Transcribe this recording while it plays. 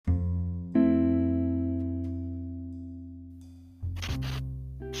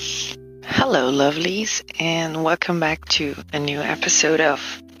Hello, lovelies, and welcome back to a new episode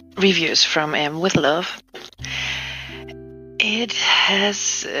of Reviews from M with Love. It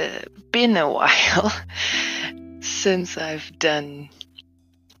has been a while since I've done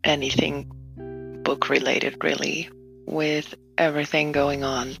anything book related, really, with everything going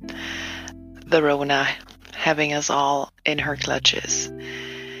on. The Rona having us all in her clutches.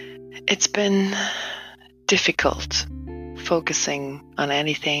 It's been difficult focusing on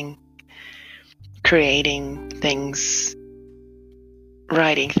anything, creating things,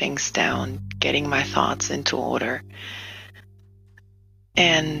 writing things down, getting my thoughts into order.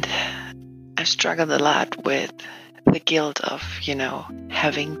 And I've struggled a lot with the guilt of,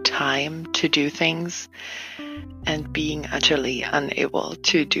 having time to do things and being utterly unable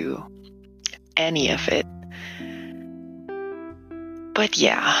to do any of it. But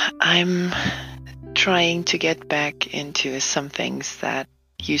yeah, I'm trying to get back into some things that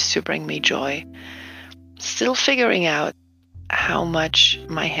used to bring me joy. Still figuring out how much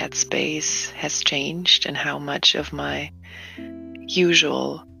my headspace has changed and how much of my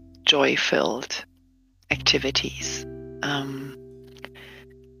usual joy-filled activities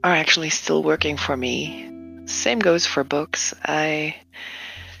are actually still working for me. Same goes for books. I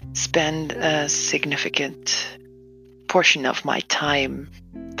spend a significant portion of my time,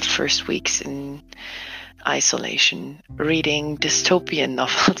 the first weeks in isolation, reading dystopian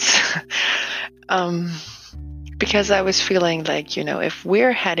novels. Because I was feeling like, if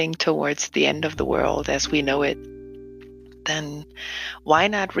we're heading towards the end of the world as we know it, then why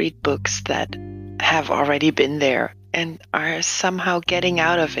not read books that have already been there and are somehow getting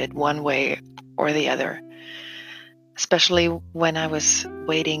out of it one way or the other? Especially when I was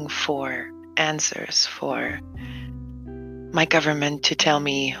waiting for answers, for my government to tell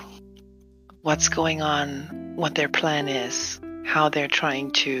me what's going on, what their plan is, how they're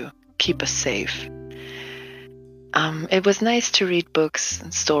trying to keep us safe. It was nice to read books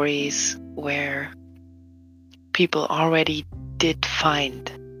and stories where people already did find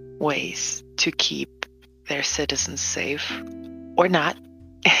ways to keep their citizens safe or not,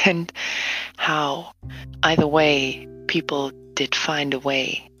 and how either way people did find a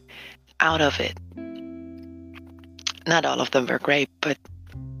way out of it. Not all of them were great, but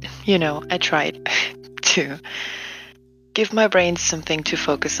I tried to give my brain something to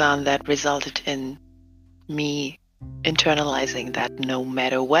focus on that resulted in me internalizing that no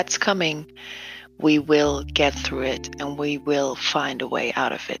matter what's coming, we will get through it and we will find a way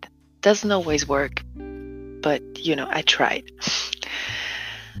out of it. Doesn't always work, but I tried.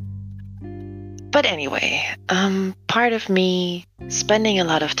 But anyway, part of me spending a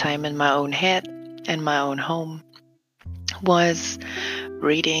lot of time in my own head and my own home was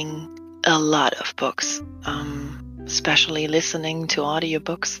reading a lot of books, especially listening to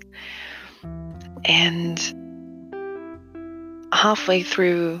audiobooks. And halfway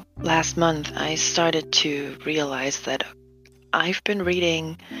through last month, I started to realize that I've been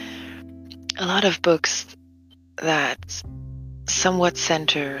reading a lot of books that somewhat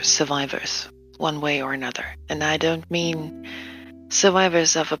center survivors one way or another. And I don't mean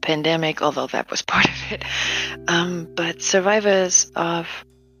survivors of a pandemic, although that was part of it, but survivors of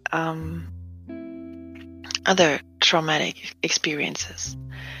other traumatic experiences,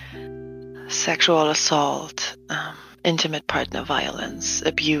 sexual assault, intimate partner violence,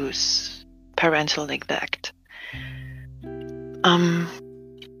 abuse, parental neglect.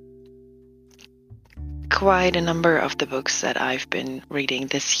 Quite a number of the books that I've been reading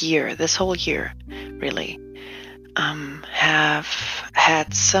this whole year, really, have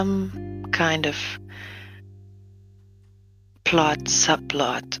had some kind of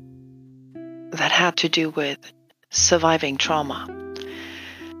subplot that had to do with surviving trauma.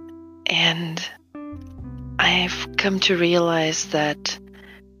 And I've come to realize that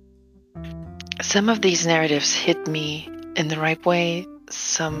some of these narratives hit me in the right way,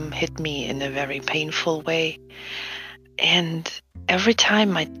 some hit me in a very painful way. And every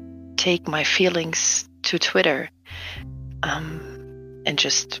time I take my feelings to Twitter, and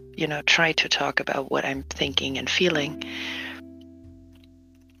just, try to talk about what I'm thinking and feeling,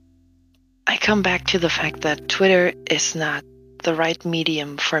 I come back to the fact that Twitter is not the right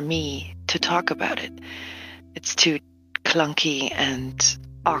medium for me to talk about it. It's too clunky and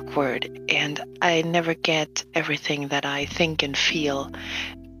awkward, and I never get everything that I think and feel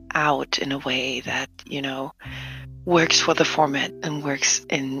out in a way that, works for the format and works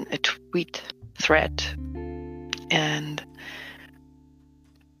in a tweet thread. And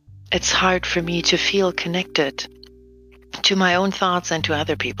it's hard for me to feel connected to my own thoughts and to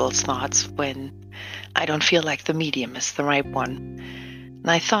other people's thoughts when I don't feel like the medium is the right one. And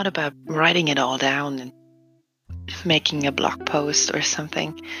I thought about writing it all down and making a blog post or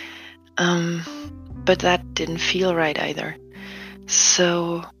something. But that didn't feel right either.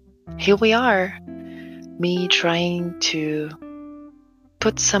 So here we are, me trying to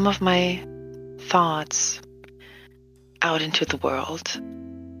put some of my thoughts out into the world,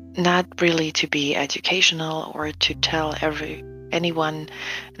 not really to be educational or to tell anyone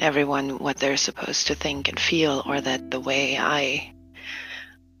and everyone what they're supposed to think and feel, or that the way I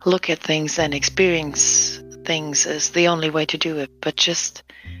look at things and experience things is the only way to do it, but just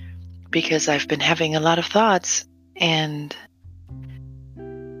because I've been having a lot of thoughts, and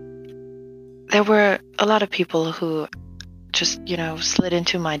there were a lot of people who just, slid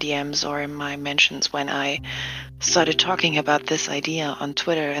into my DMs or in my mentions when I started talking about this idea on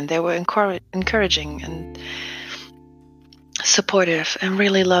Twitter, and they were encouraging and supportive and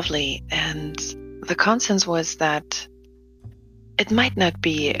really lovely. And the consensus was that it might not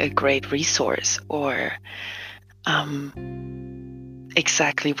be a great resource or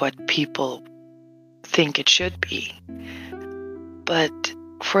exactly what people think it should be, but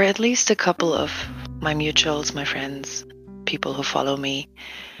for at least a couple of my mutuals, my friends, people who follow me,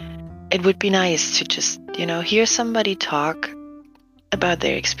 it would be nice to just, hear somebody talk about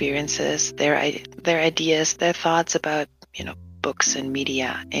their experiences, their ideas, their thoughts about, books and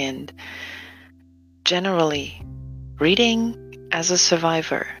media, and generally reading as a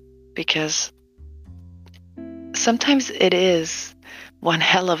survivor, because sometimes it is one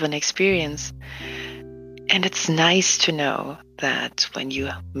hell of an experience. And it's nice to know that when you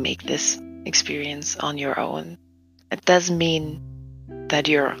make this experience on your own, it doesn't mean that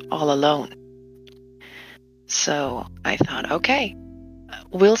you're all alone. So I thought, okay,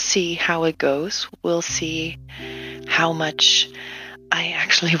 we'll see how it goes. We'll see how much I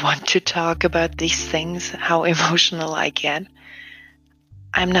actually want to talk about these things, how emotional I get.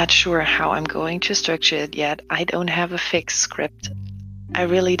 I'm not sure how I'm going to structure it yet. I don't have a fixed script. I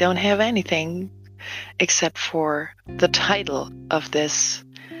really don't have anything except for the title of this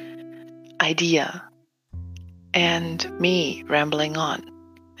idea and me rambling on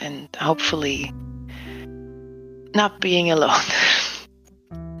and hopefully not being alone.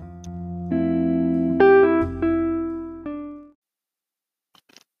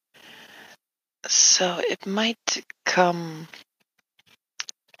 So it might come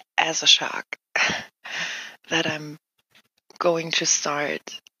as a shock that I'm going to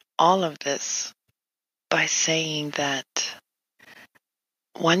start all of this by saying that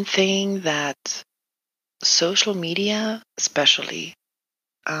one thing that social media especially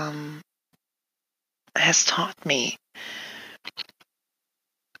has taught me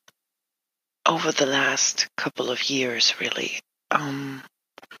over the last couple of years really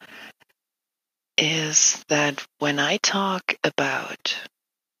is that when I talk about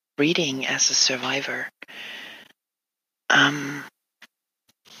reading as a survivor,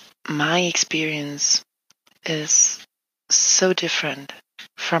 my experience is so different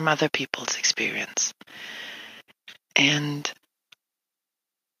from other people's experience. And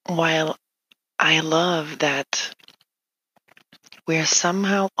while I love that we're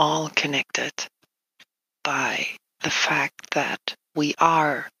somehow all connected by the fact that we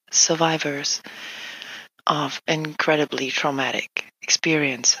are survivors of incredibly traumatic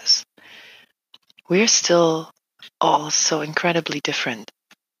experiences, we're still all so incredibly different.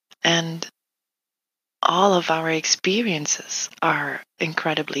 And all of our experiences are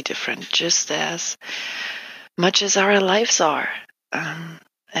incredibly different, just as much as our lives are,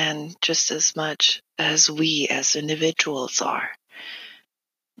 and just as much as we as individuals are.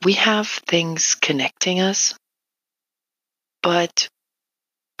 We have things connecting us, but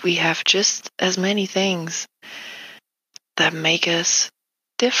we have just as many things that make us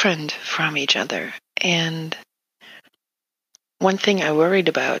different from each other. And one thing I worried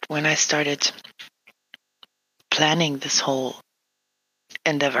about when I started planning this whole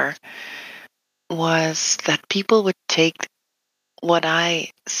endeavor was that people would take what I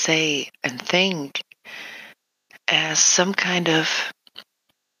say and think as some kind of,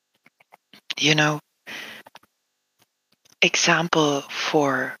 example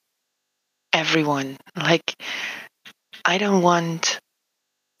for everyone. Like, I don't want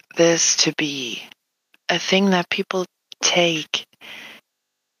this to be a thing that people take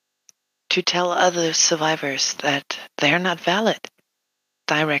to tell other survivors that they're not valid,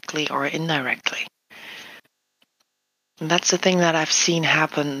 directly or indirectly. And that's the thing that I've seen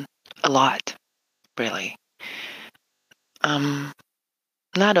happen a lot, really.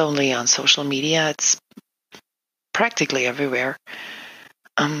 Not only on social media, it's practically everywhere.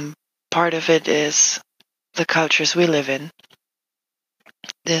 Part of it is the cultures we live in.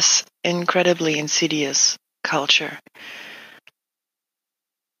 this incredibly insidious culture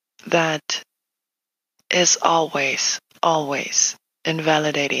that is always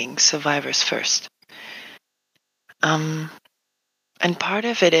invalidating survivors first. And part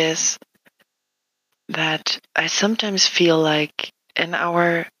of it is that I sometimes feel like in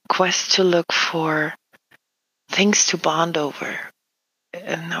our quest to look for things to bond over,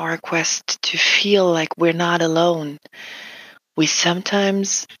 in our quest to feel like we're not alone, we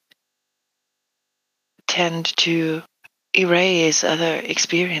sometimes tend to erase other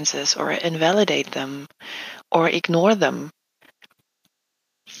experiences or invalidate them or ignore them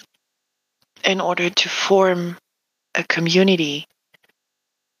in order to form a community,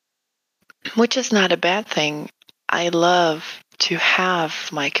 which is not a bad thing. I love to have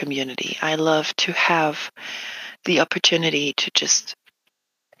my community. I love to have the opportunity to just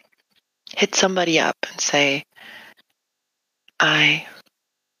hit somebody up and say, I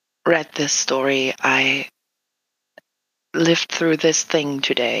read this story, I lived through this thing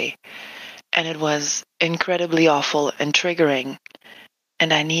today, and it was incredibly awful and triggering,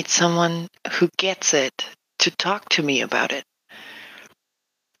 and I need someone who gets it to talk to me about it.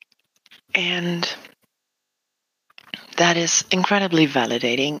 And that is incredibly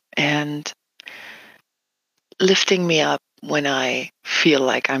validating and lifting me up when I feel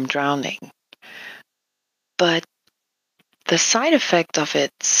like I'm drowning. But the side effect of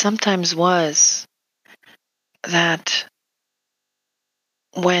it sometimes was that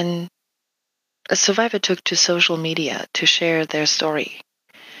when a survivor took to social media to share their story,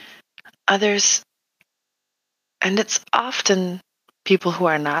 others, and it's often people who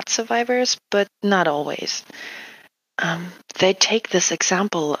are not survivors, but not always, they take this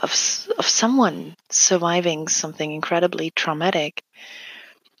example of someone surviving something incredibly traumatic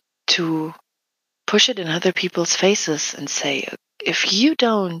to push it in other people's faces and say, if you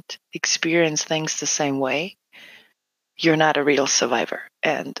don't experience things the same way, you're not a real survivor.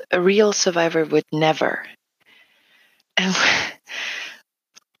 And a real survivor would never. And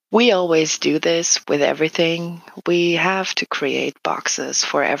we always do this with everything. We have to create boxes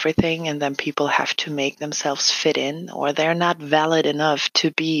for everything, and then people have to make themselves fit in, or they're not valid enough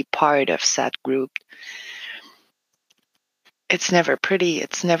to be part of that group. It's never pretty.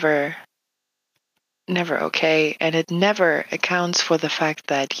 It's never okay, and it never accounts for the fact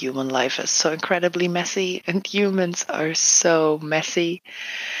that human life is so incredibly messy, and humans are so messy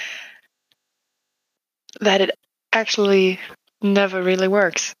that it actually never really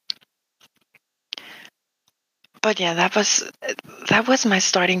works. But yeah, that was my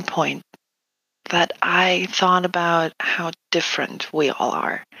starting point, that I thought about how different we all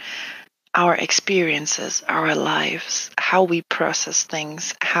are, our experiences, our lives, how we process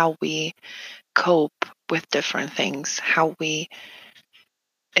things, how we cope with different things, how we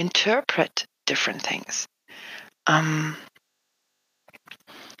interpret different things.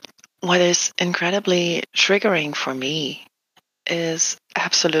 What is incredibly triggering for me is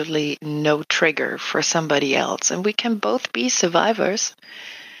absolutely no trigger for somebody else. And we can both be survivors,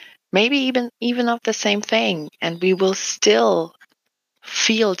 maybe even of the same thing, and we will still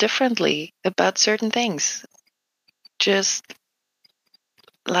feel differently about certain things. Just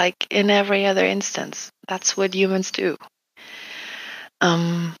like in every other instance. That's what humans do.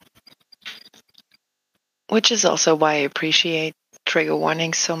 Which is also why I appreciate trigger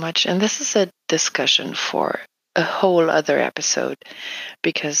warnings so much. And this is a discussion for a whole other episode,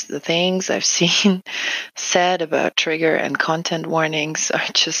 because the things I've seen said about trigger and content warnings are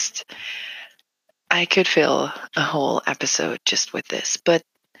just, I could fill a whole episode just with this. But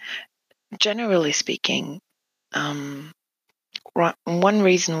generally speaking, one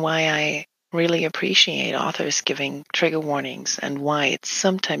reason why I really appreciate authors giving trigger warnings, and why it's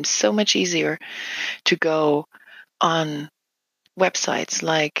sometimes so much easier to go on websites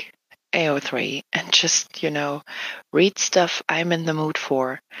like AO3 and just, read stuff I'm in the mood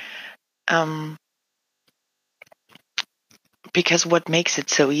for. Because what makes it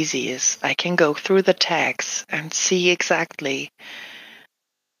so easy is I can go through the tags and see exactly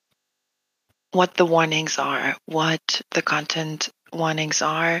what the warnings are, what the content warnings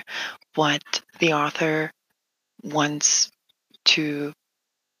are, what the author wants to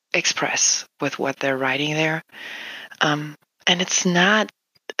express with what they're writing there. And it's not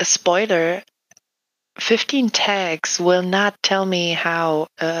a spoiler. 15 tags will not tell me how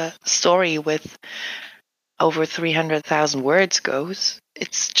a story with over 300,000 words goes.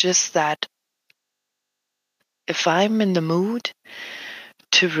 It's just that if I'm in the mood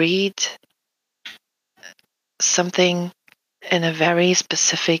to read something in a very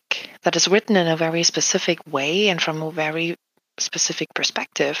specific, that is written in a very specific way and from a very specific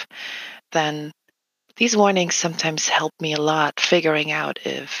perspective, then these warnings sometimes help me a lot figuring out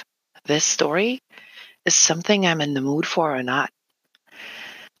if this story is something I'm in the mood for or not.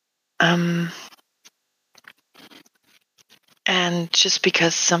 Um, and just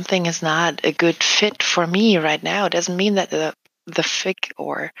because something is not a good fit for me right now doesn't mean that the fic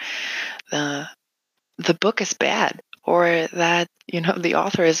or the the book is bad, or that the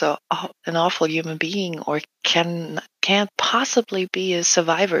author is an awful human being, or can't possibly be a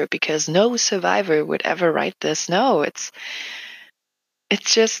survivor, because no survivor would ever write this. No, it's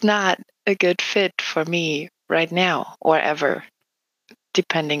just not a good fit for me right now or ever,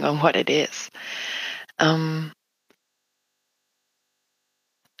 depending on what it is. um,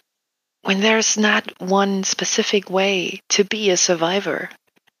 when there's not one specific way to be a survivor,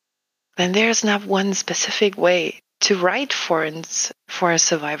 then there's not one specific way to write for a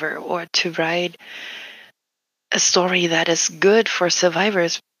survivor, or to write a story that is good for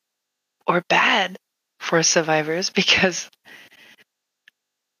survivors or bad for survivors, because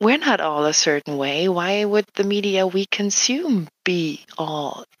we're not all a certain way. Why would the media we consume be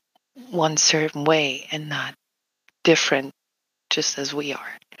all one certain way and not different, just as we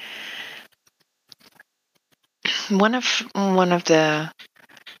are? One of the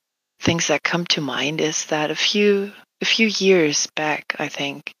things that come to mind is that a few years back, I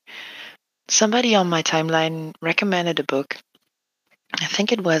think, somebody on my timeline recommended a book. I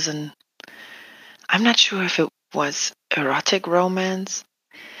think it was I'm not sure if it was erotic romance,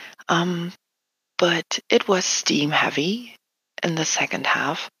 um, but it was steam heavy in the second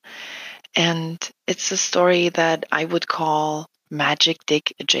half. And it's a story that I would call magic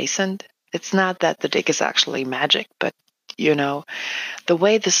dick adjacent. It's not that the dick is actually magic, but the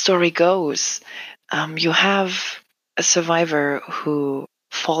way the story goes, you have a survivor who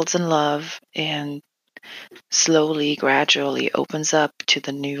falls in love and slowly, gradually opens up to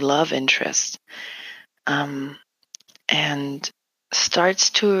the new love interest, um, and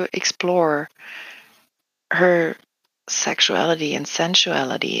starts to explore her sexuality and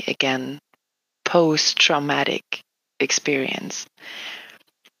sensuality again post traumatic experience.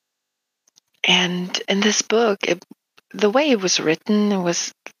 And in this book, the way it was written, it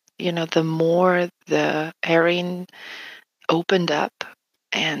was, the more the heroine opened up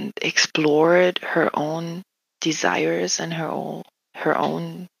and explored her own desires and her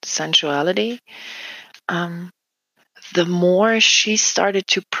own sensuality, um, the more she started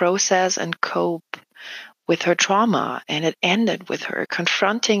to process and cope with her trauma. And it ended with her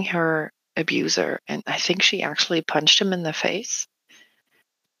confronting her abuser. And I think she actually punched him in the face.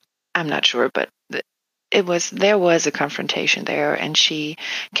 I'm not sure, but there was a confrontation there, and she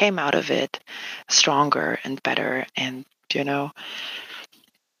came out of it stronger and better. And and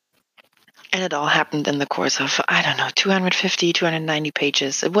it all happened in the course of, I don't know, 250, 290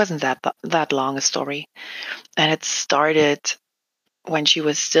 pages. It wasn't that long a story. And it started when she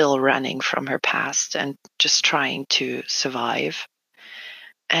was still running from her past and just trying to survive.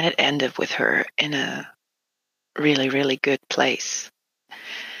 And it ended with her in a really, really good place.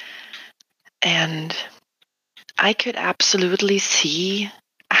 And I could absolutely see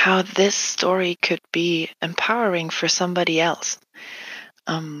how this story could be empowering for somebody else.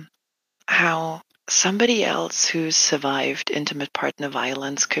 How somebody else who survived intimate partner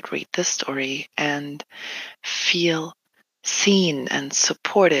violence could read this story and feel seen and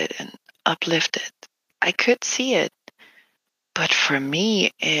supported and uplifted. I could see it, but for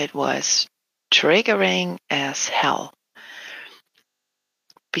me, it was triggering as hell,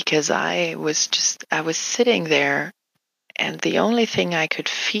 because I was sitting there, and the only thing I could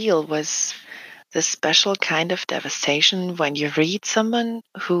feel was this special kind of devastation when you read someone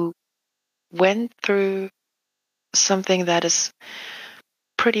who went through something that is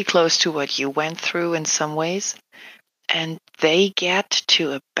pretty close to what you went through in some ways, and they get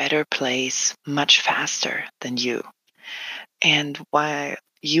to a better place much faster than you. And while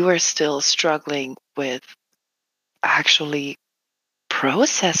you are still struggling with actually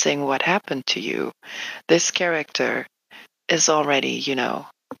processing what happened to you, this character is already,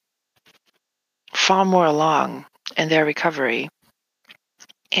 far more along in their recovery.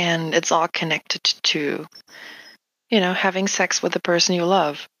 And it's all connected to, having sex with the person you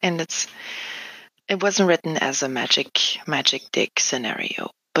love. And it wasn't written as a magic dick scenario,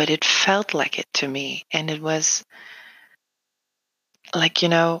 but it felt like it to me. And it was like,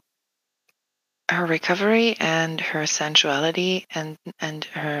 her recovery and her sensuality and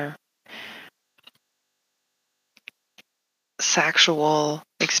her sexual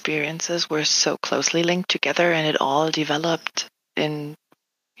experiences were so closely linked together, and it all developed in,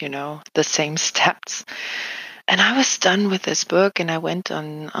 the same steps. And I was done with this book, and I went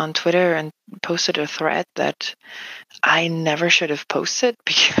on Twitter and posted a thread that I never should have posted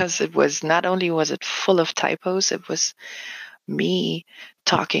because it was not only was it full of typos, it was me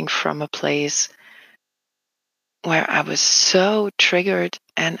talking from a place where I was so triggered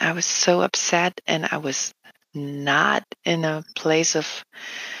and I was so upset, and I was not in a place of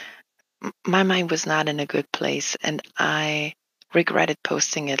my mind was not in a good place, and I regretted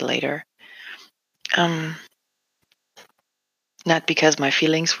posting it later. Um, Not because my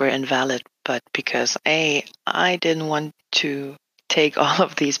feelings were invalid, but because I didn't want to take all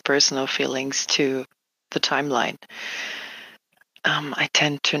of these personal feelings to the timeline. I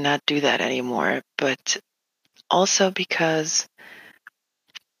tend to not do that anymore, but also because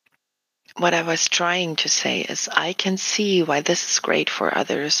what I was trying to say is I can see why this is great for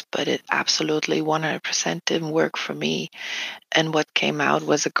others, but it absolutely 100% didn't work for me. And what came out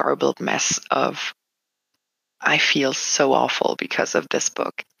was a garbled mess of I feel so awful because of this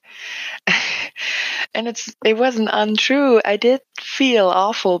book. And it wasn't untrue. I did feel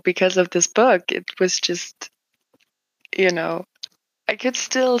awful because of this book. It was just, I could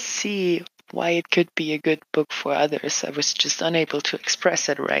still see why it could be a good book for others. I was just unable to express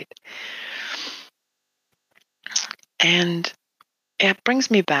it right. And it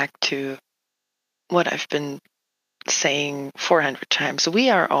brings me back to what I've been saying 400 times.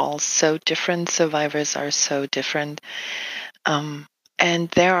 We are all so different. Survivors are so different. And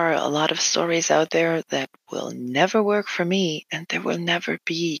there are a lot of stories out there that will never work for me, and there will never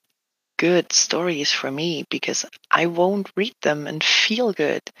be good stories for me because I won't read them and feel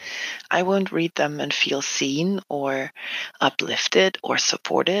good. I won't read them and feel seen or uplifted or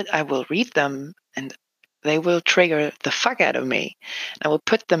supported. I will read them and they will trigger the fuck out of me. I will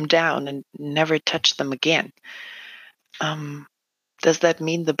put them down and never touch them again. Does that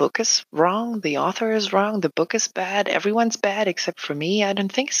mean the book is wrong? The author is wrong? The book is bad? Everyone's bad except for me? I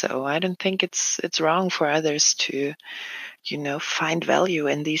don't think so. I don't think it's wrong for others to, find value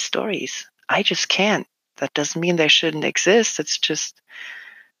in these stories. I just can't. That doesn't mean they shouldn't exist. It's just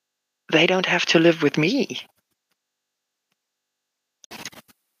they don't have to live with me.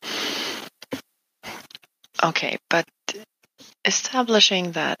 Okay, but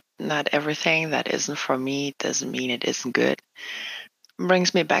establishing that not everything that isn't for me doesn't mean it isn't good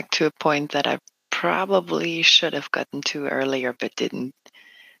brings me back to a point that I probably should have gotten to earlier but didn't.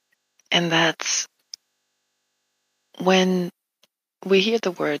 And that's when we hear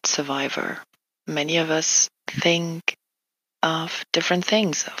the word survivor, many of us think of different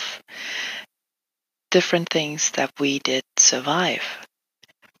things that we did survive.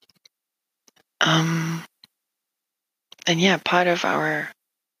 And yeah, part of our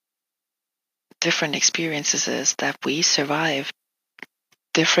different experiences is that we survive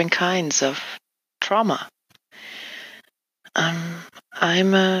different kinds of trauma.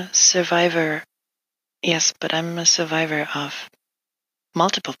 I'm a survivor, yes, but I'm a survivor of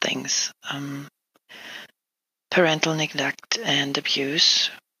multiple things. Parental neglect and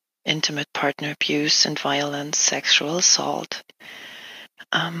abuse, intimate partner abuse and violence, sexual assault,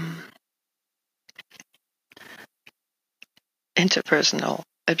 interpersonal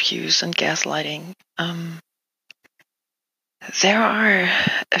abuse and gaslighting. There are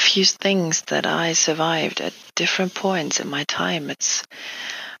a few things that I survived at different points in my time. It's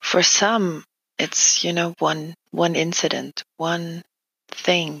for some, it's one incident, one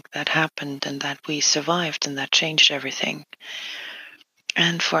thing that happened and that we survived and that changed everything.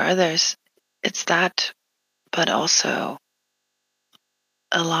 And for others, it's that, but also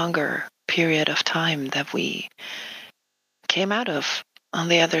a longer period of time that we came out of on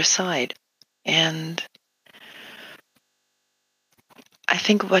the other side. And I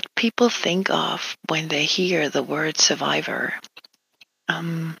think what people think of when they hear the word survivor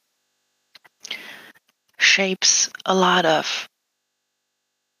shapes a lot of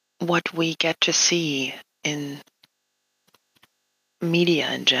what we get to see in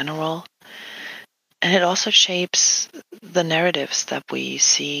media in general. And it also shapes the narratives that we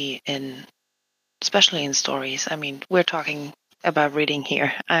see especially in stories. I mean, we're talking about reading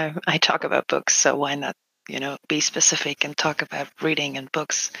here. I talk about books, so why not, be specific and talk about reading and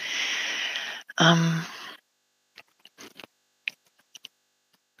books.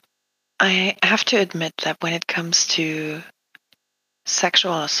 I have to admit that when it comes to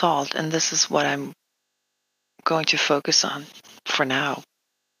sexual assault, and this is what I'm going to focus on for now,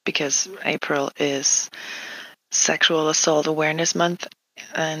 because April is Sexual Assault Awareness Month,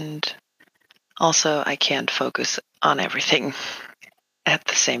 and also I can't focus on everything at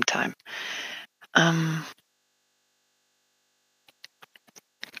the same time.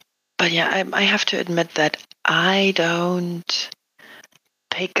 But yeah, I have to admit that I don't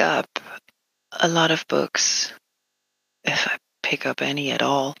pick up a lot of books, if I pick up any at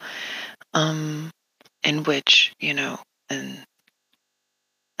all, um, in which, an,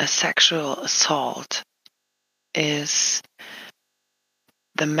 a sexual assault is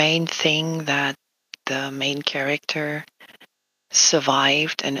the main thing that the main character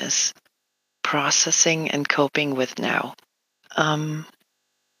survived and is processing and coping with now. Um,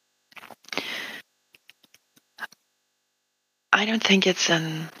 I don't think it's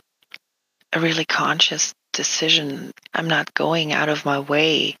a really conscious decision. I'm not going out of my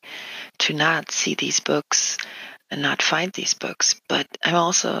way to not see these books and not find these books, but I'm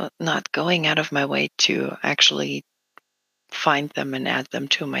also not going out of my way to actually find them and add them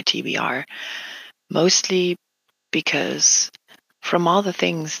to my TBR, mostly because from all the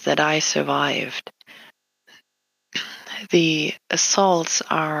things that I survived, the assaults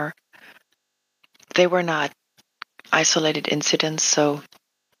they were not isolated incidents, so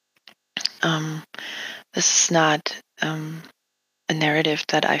um, this is not a narrative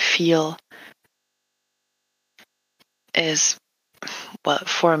that I feel is, well,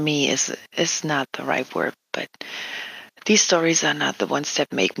 for me is not the right word, but these stories are not the ones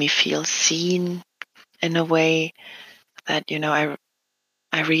that make me feel seen in a way that,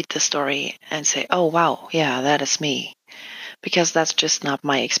 I read the story and say, oh wow, yeah, that is me. Because that's just not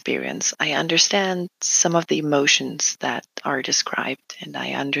my experience. I understand some of the emotions that are described, and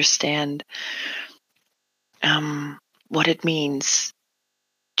I understand what it means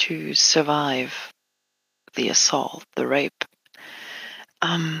to survive the assault, the rape,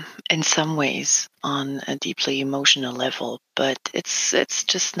 in some ways on a deeply emotional level. But it's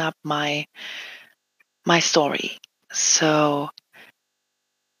just not my story. So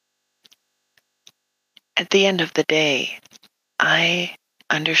at the end of the day, I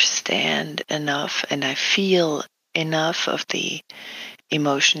understand enough and I feel enough of the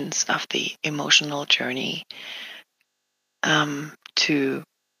emotions of the emotional journey to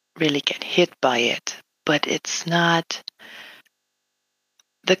really get hit by it. But it's not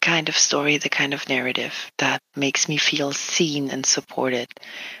the kind of story, the kind of narrative that makes me feel seen and supported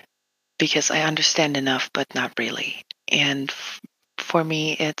because I understand enough, but not really. And for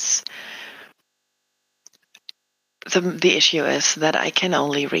me, it's the issue is that I can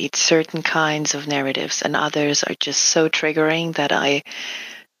only read certain kinds of narratives, and others are just so triggering that I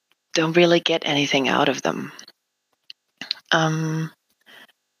don't really get anything out of them.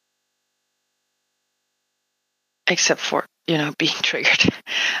 Except for being triggered.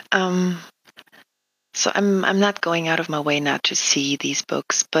 Um, so I'm not going out of my way not to see these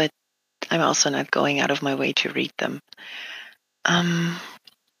books, but I'm also not going out of my way to read them. Um,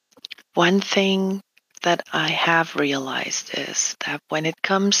 One thing that I have realized is that when it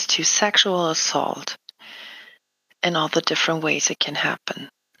comes to sexual assault and all the different ways it can happen,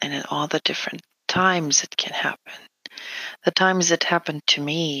 and in all the different times it can happen, the times it happened to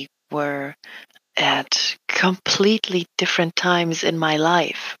me were at completely different times in my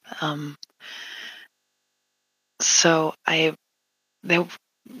life. So there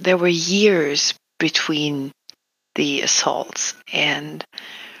there were years between the assaults, and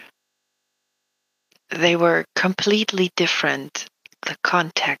they were completely different. The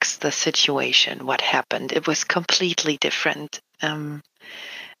context, the situation, what happened, it was completely different. And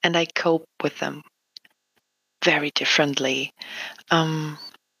I cope with them very differently. Um,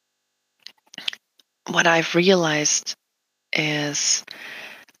 what I've realized is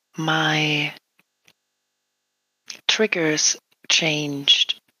my triggers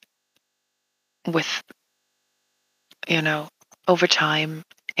changed with, you know, over time.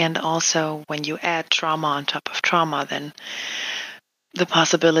 And also, when you add trauma on top of trauma, then the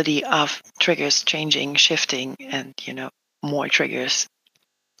possibility of triggers changing, shifting, and, more triggers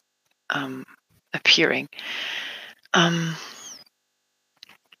um, appearing.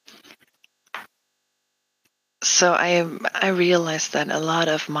 So I realized that a lot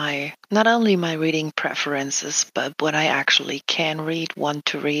of not only my reading preferences, but what I actually can read, want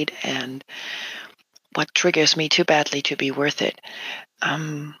to read, and what triggers me too badly to be worth it.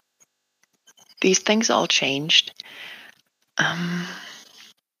 These things all changed. Um,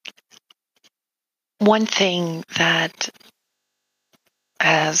 One thing that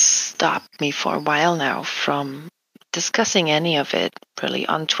has stopped me for a while now from discussing any of it really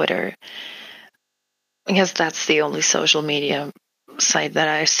on Twitter, because that's the only social media site that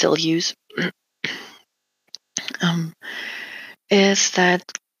I still use, um, is that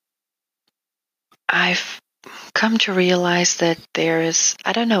I've come to realize that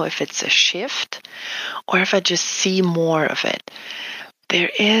I don't know if it's a shift or if I just see more of it. There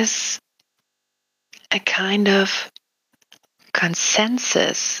is a kind of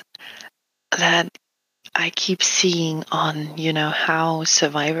consensus that I keep seeing on, how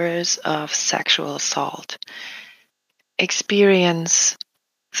survivors of sexual assault experience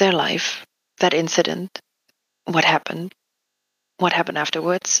their life, that incident, what happened,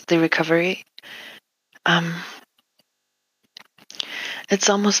 afterwards, the recovery. Um, it's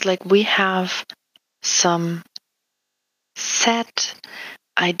almost like we have some set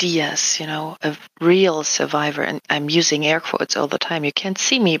ideas, of real survivor. And I'm using air quotes all the time. You can't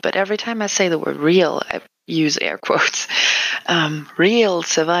see me, but every time I say the word real, I use air quotes. Real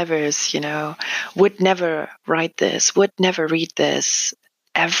survivors, would never write this, would never read this.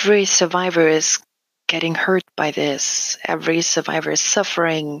 Every survivor is getting hurt by this. Every survivor is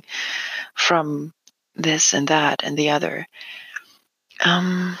suffering from this and that and the other.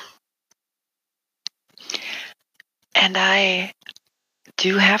 And I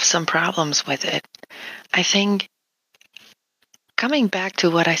do have some problems with it. I think, coming back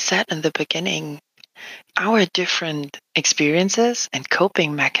to what I said in the beginning, our different experiences and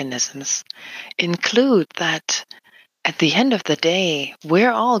coping mechanisms include that at the end of the day,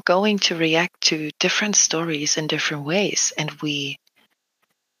 we're all going to react to different stories in different ways, and we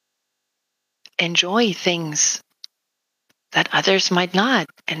enjoy things that others might not.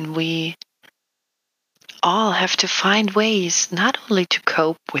 And we all have to find ways not only to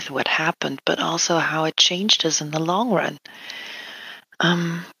cope with what happened, but also how it changed us in the long run.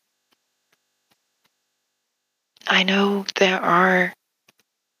 I know there are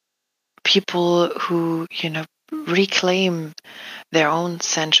people who, reclaim their own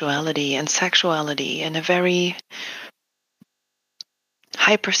sensuality and sexuality in a very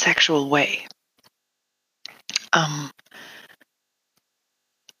hypersexual way.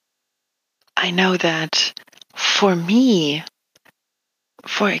 I know that for me,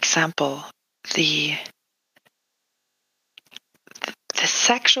 for example, the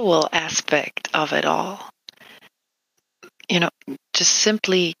sexual aspect of it all, just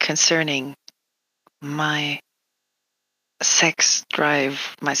simply concerning my sex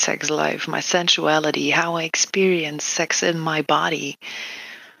drive, my sex life, my sensuality, how I experience sex in my body,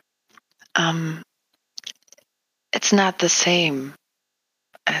 it's not the same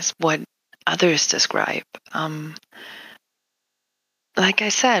as what others describe. Like I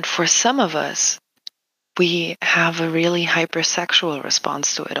said, for some of us, we have a really hypersexual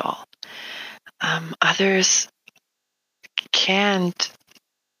response to it all. Others can't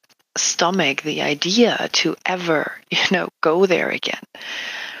stomach the idea to ever, go there again.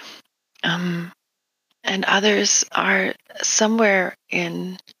 And others are somewhere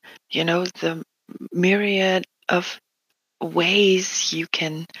in, the myriad of ways you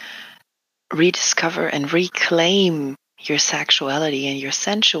can rediscover and reclaim your sexuality and your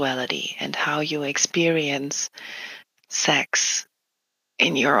sensuality and how you experience sex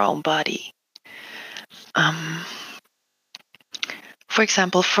in your own body. For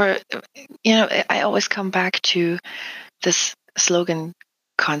example, I always come back to this slogan,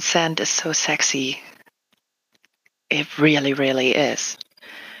 consent is so sexy. It really, really is.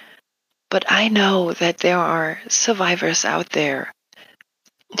 But I know that there are survivors out there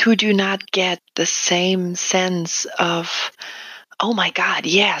who do not get the same sense of, oh my God,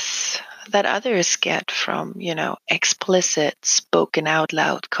 yes, that others get from, explicit, spoken out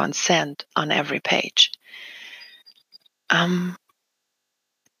loud consent on every page.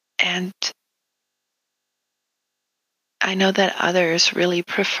 And I know that others really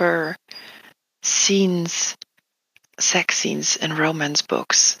prefer sex scenes in romance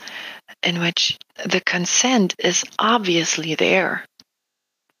books in which the consent is obviously there,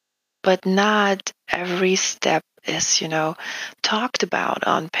 but not every step is, talked about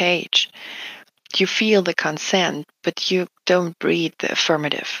on page. You feel the consent, but you don't read the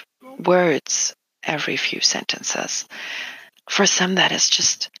affirmative words every few sentences. For some, that is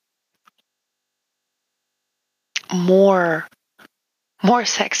just more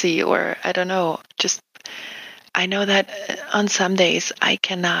sexy, or I don't know, just I know that on some days I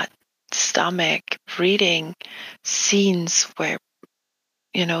cannot stomach reading scenes where,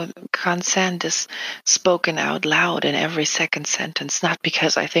 consent is spoken out loud in every second sentence, not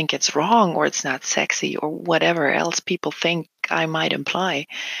because I think it's wrong or it's not sexy or whatever else people think I might imply.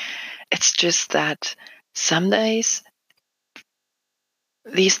 It's just that some days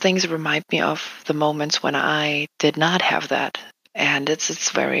these things remind me of the moments when I did not have that. And it's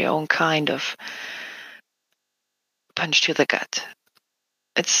its very own kind of punch to the gut.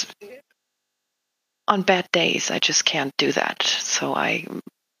 It's on bad days, I just can't do that. So I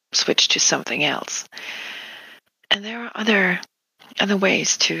switch to something else. And there are other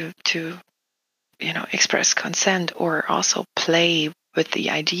ways to express consent or also play with the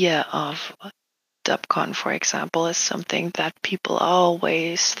idea of Dubcon, for example, is something that people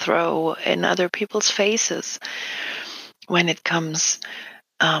always throw in other people's faces when it comes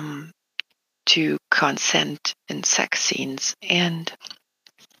to consent in sex scenes. And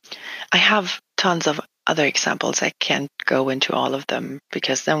I have tons of other examples. I can't go into all of them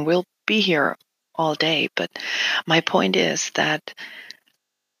because then we'll be here all day. But my point is that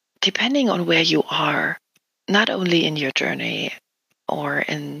depending on where you are, not only in your journey or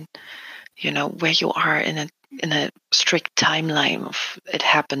in, where you are in a strict timeline of it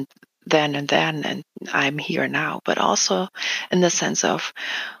happened then and I'm here now, but also in the sense of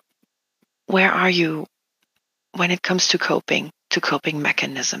where are you when it comes to coping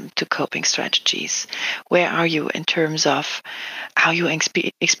mechanism, to coping strategies? Where are you in terms of how you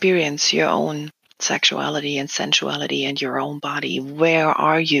experience your own sexuality and sensuality and your own body? Where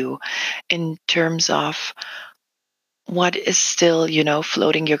are you in terms of what is still,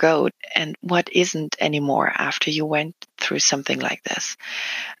 floating your goat and what isn't anymore after you went through something like this?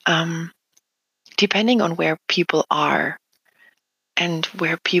 Depending on where people are and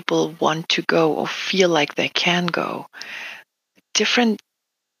where people want to go or feel like they can go, different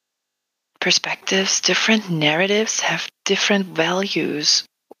perspectives, different narratives have different values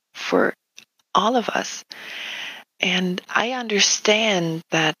for all of us. And I understand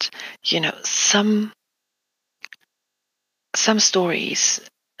that, some stories,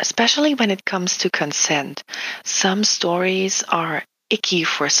 especially when it comes to consent, some stories are icky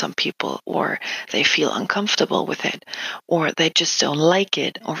for some people, or they feel uncomfortable with it, or they just don't like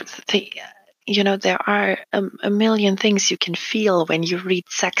it, or there are a million things you can feel when you read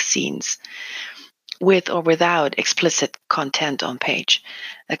sex scenes with or without explicit consent on page.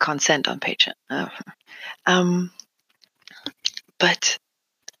 But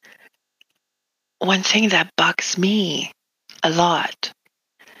one thing that bugs me a lot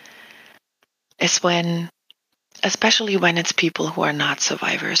is when, especially when it's people who are not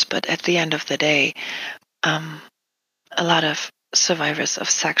survivors, but at the end of the day, a lot of survivors of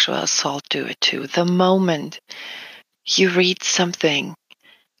sexual assault do it too. The moment you read something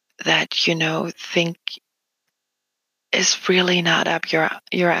that think is really not up your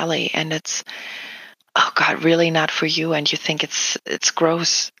alley, and it's, oh God, really not for you, and you think it's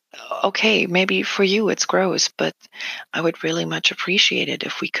gross. Okay, maybe for you it's gross, but I would really much appreciate it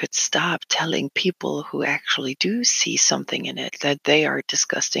if we could stop telling people who actually do see something in it that they are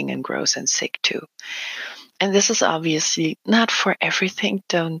disgusting and gross and sick too. And this is obviously not for everything.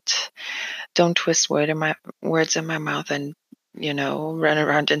 Don't twist words in my mouth and run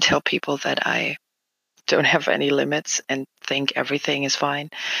around and tell people that I don't have any limits and think everything is fine.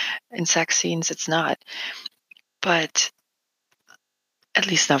 In sex scenes, it's not. But at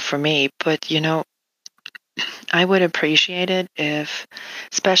least not for me. But I would appreciate it if,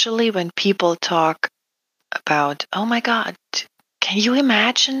 especially when people talk about, oh my God, can you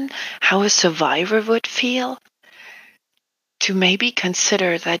imagine how a survivor would feel? To maybe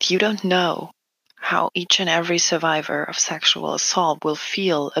consider that you don't know how each and every survivor of sexual assault will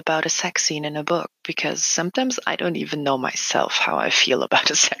feel about a sex scene in a book, because sometimes I don't even know myself how I feel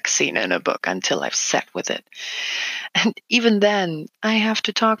about a sex scene in a book until I've sat with it. And even then, I have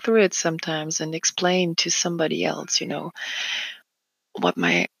to talk through it sometimes and explain to somebody else, what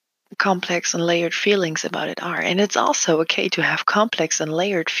my complex and layered feelings about it are. And it's also okay to have complex and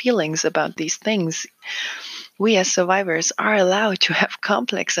layered feelings about these things. We as survivors are allowed to have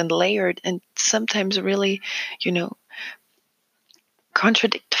complex and layered and sometimes really,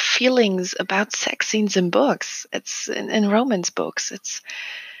 contradict feelings about sex scenes in books. It's in romance books.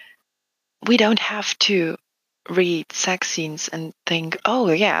 We don't have to read sex scenes and think,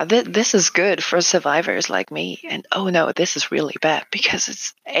 oh yeah, this is good for survivors like me, and oh no, this is really bad,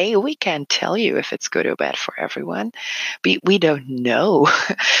 because we can't tell you if it's good or bad for everyone. We don't know.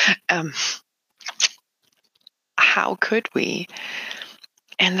 How could we?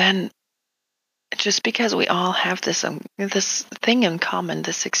 And then just because we all have this thing in common,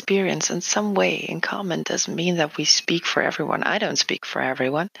 this experience in some way in common, doesn't mean that we speak for everyone. I don't speak for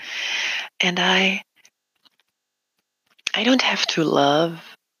everyone, and I don't have to love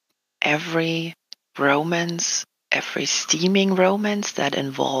every romance, every steaming romance that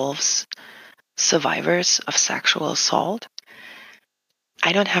involves survivors of sexual assault.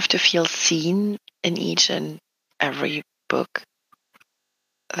 I don't have to feel seen in each and every book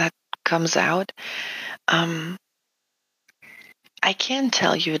that comes out. I can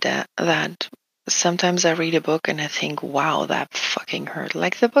tell you that sometimes I read a book and I think, wow, that fucking hurt.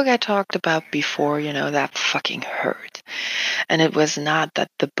 Like the book I talked about before, that fucking hurt. And it was not that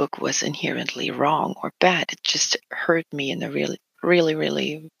the book was inherently wrong or bad. It just hurt me in a really, really,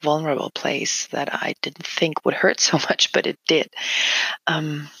 really vulnerable place that I didn't think would hurt so much, but it did.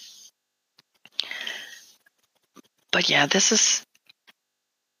 But yeah, this is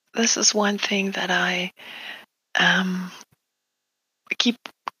one thing that I keep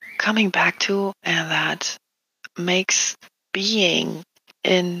coming back to, and that makes being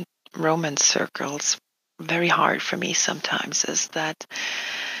in romance circles very hard for me sometimes, is that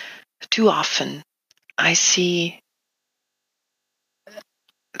too often I see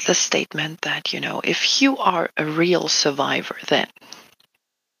the statement that, if you are a real survivor, then,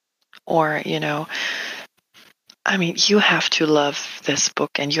 or, I mean, you have to love this book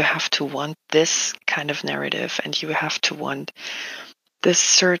and you have to want this kind of narrative and you have to want this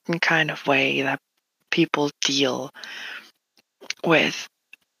certain kind of way that people deal with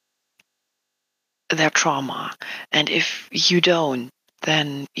their trauma. And if you don't,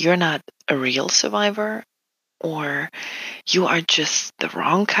 then you're not a real survivor, or you are just the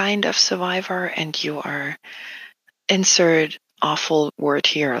wrong kind of survivor, and you are, insert awful word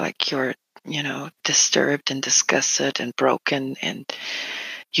here, like you're, disturbed and disgusted and broken, and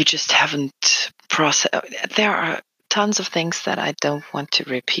you just haven't processed. There are tons of things that I don't want to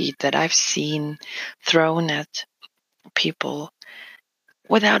repeat that I've seen thrown at people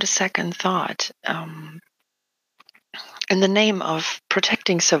without a second thought, in the name of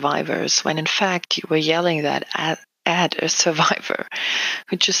protecting survivors, when in fact you were yelling that at a survivor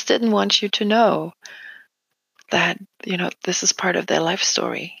who just didn't want you to know that, this is part of their life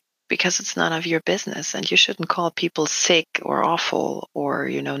story, because it's none of your business, and you shouldn't call people sick or awful or,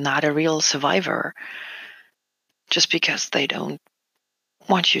 not a real survivor just because they don't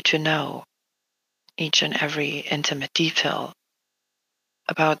want you to know each and every intimate detail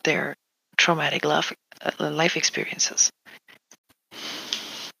about their traumatic life experiences.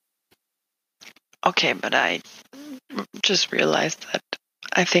 Okay, but I just realized that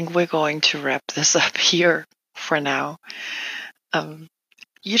I think we're going to wrap this up here for now.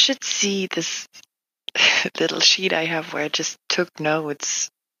 You should see this little sheet I have where I just took notes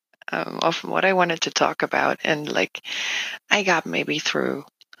of what I wanted to talk about, and I got maybe through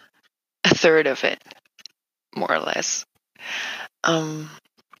a third of it, more or less.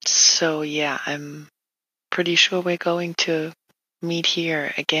 So yeah, I'm pretty sure we're going to meet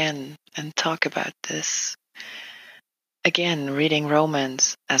here again and talk about this again, reading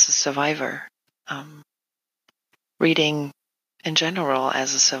romance as a survivor, reading in general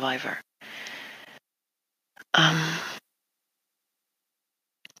as a survivor. I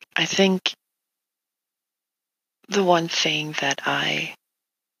think the one thing that I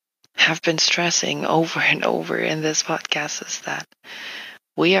have been stressing over and over in this podcast is that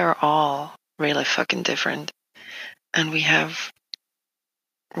we are all really fucking different, and we have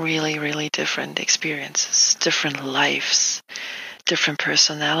really, really different experiences, different lives, different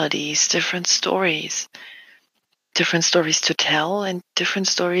personalities, different stories to tell, and different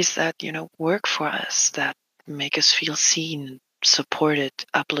stories that, work for us, that make us feel seen, supported,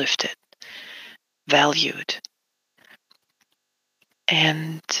 uplifted, valued.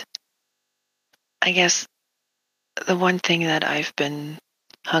 And I guess the one thing that I've been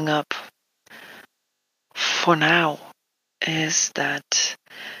hung up for now is that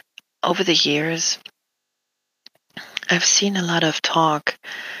over the years, I've seen a lot of talk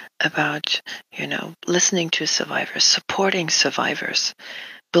about, listening to survivors, supporting survivors,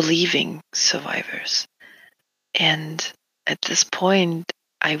 believing survivors. And at this point,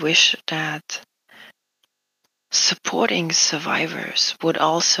 I wish that supporting survivors would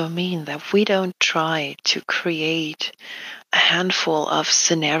also mean that we don't try to create a handful of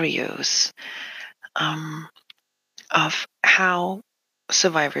scenarios of how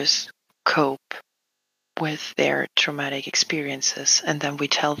survivors cope with their traumatic experiences, and then we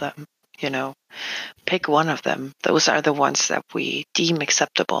tell them, pick one of them. Those are the ones that we deem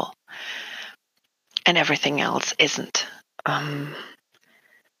acceptable, and everything else isn't. I've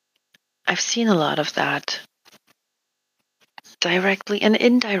seen a lot of that directly and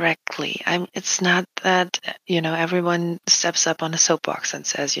indirectly. It's not that, everyone steps up on a soapbox and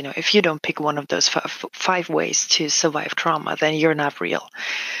says, if you don't pick one of those five ways to survive trauma, then you're not real.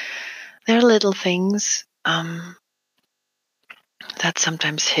 There are little things that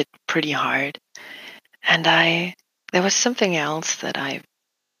sometimes hit pretty hard. And there was something else that I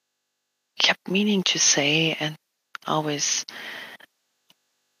kept meaning to say and always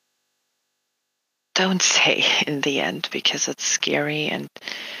don't say in the end, because it's scary and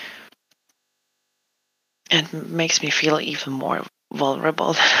makes me feel even more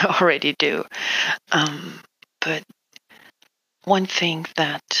vulnerable than I already do. But one thing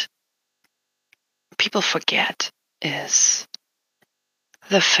that people forget is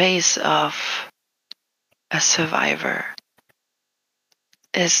the face of a survivor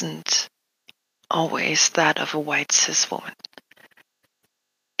isn't always that of a white cis woman.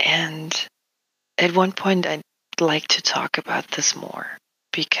 And at one point, I'd like to talk about this more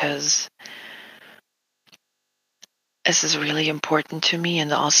because this is really important to me,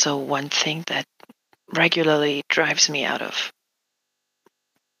 and also one thing that regularly drives me out of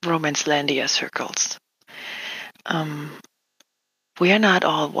romance landia circles. We are not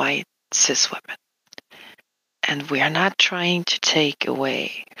all white cis women, and we are not trying to take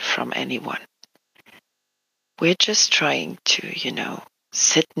away from anyone. We're just trying to,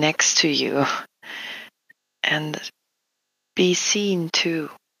 sit next to you and be seen too.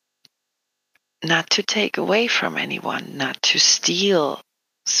 Not to take away from anyone, not to steal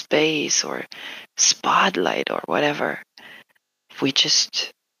space or spotlight or whatever. We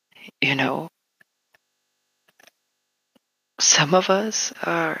just, you know, some of us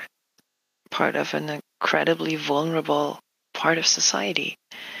are part of an incredibly vulnerable part of society.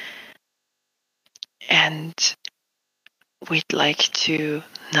 And we'd like to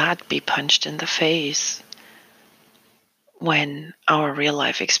not be punched in the face when our real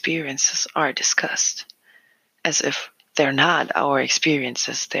life experiences are discussed, as if they're not our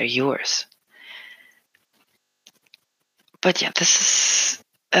experiences, they're yours. But yeah, this is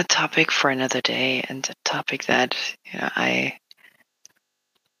a topic for another day, and a topic that I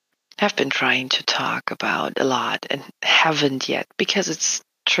have been trying to talk about a lot and haven't yet, because it's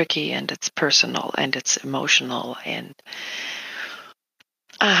tricky and it's personal and it's emotional, and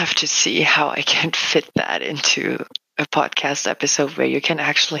I have to see how I can fit that into a podcast episode where you can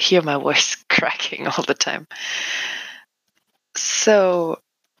actually hear my voice cracking all the time. So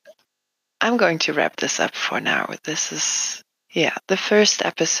I'm going to wrap this up for now. This is, the first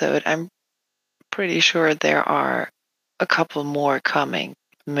episode. I'm pretty sure there are a couple more coming,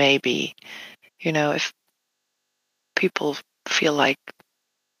 maybe, if people feel like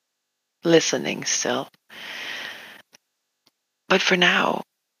listening still. But for now,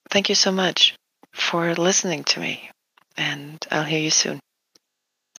 thank you so much for listening to me, and I'll hear you soon.